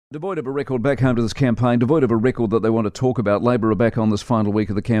Devoid of a record back home to this campaign, devoid of a record that they want to talk about, Labor are back on this final week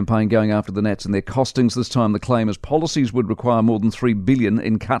of the campaign going after the Nats and their costings. This time the claim is policies would require more than $3 billion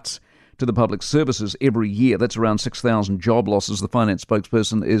in cuts to the public services every year. That's around 6,000 job losses. The Finance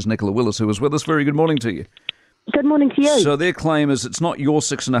Spokesperson is Nicola Willis, who is with us. Very good morning to you. Good morning to you. So their claim is it's not your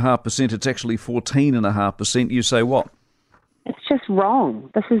 6.5%, it's actually 14.5%. You say what? It's just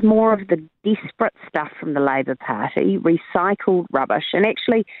wrong. This is more of the desperate stuff from the Labor Party, recycled rubbish. And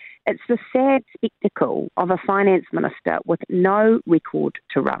actually, it's the sad spectacle of a finance minister with no record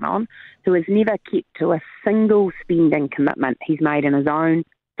to run on, who has never kept to a single spending commitment he's made in his own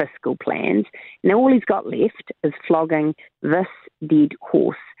fiscal plans. And all he's got left is flogging this dead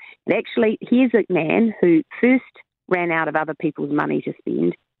horse. And actually, here's a man who first ran out of other people's money to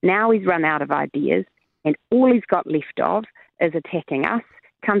spend. Now he's run out of ideas. And all he's got left of is attacking us.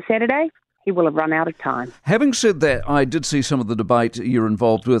 Come Saturday, he will have run out of time. Having said that, I did see some of the debate you're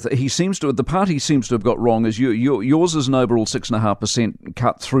involved with. The party seems to have got wrong as yours is an overall 6.5%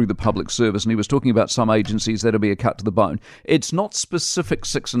 cut through the public service, and he was talking about some agencies that'll be a cut to the bone. It's not specific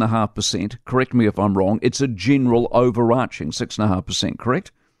 6.5%, correct me if I'm wrong, it's a general overarching 6.5%,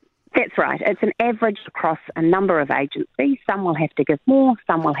 correct? That's right. It's an average across a number of agencies. Some will have to give more,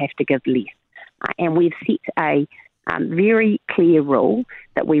 some will have to give less. And we've set a very clear rule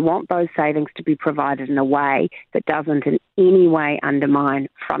that we want those savings to be provided in a way that doesn't in any way undermine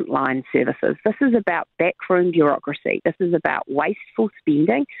frontline services. This is about backroom bureaucracy. This is about wasteful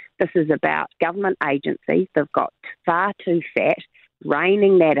spending. This is about government agencies. They've got far too fat,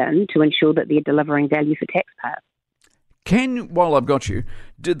 reining that in to ensure that they're delivering value for taxpayers. While I've got you,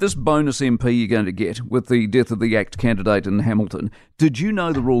 did this bonus MP you're going to get with the death of the ACT candidate in Hamilton, did you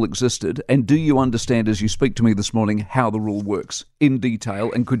know the rule existed, and do you understand as you speak to me this morning how the rule works in detail,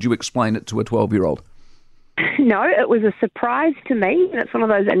 and could you explain it to a 12-year-old? No, it was a surprise to me, and it's one of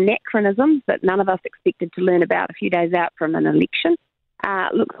those anachronisms that none of us expected to learn about a few days out from an election.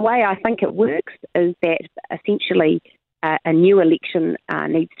 Look, the way I think it works is that essentially a new election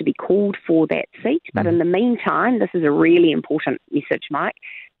needs to be called for that seat. But in the meantime, this is a really important message, Mike.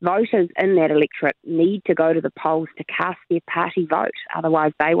 Voters in that electorate need to go to the polls to cast their party vote.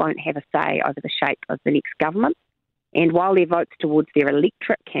 Otherwise, they won't have a say over the shape of the next government. And while their votes towards their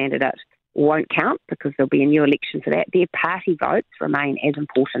electorate candidate won't count because there'll be a new election for that, their party votes remain as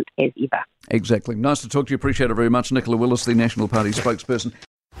important as ever. Exactly. Nice to talk to you. Appreciate it very much. Nicola Willis, the National Party spokesperson.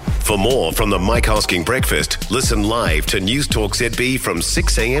 For more from the Mike Hosking Breakfast, listen live to News Talk ZB from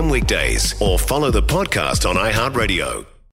 6 a.m. weekdays or follow the podcast on iHeartRadio.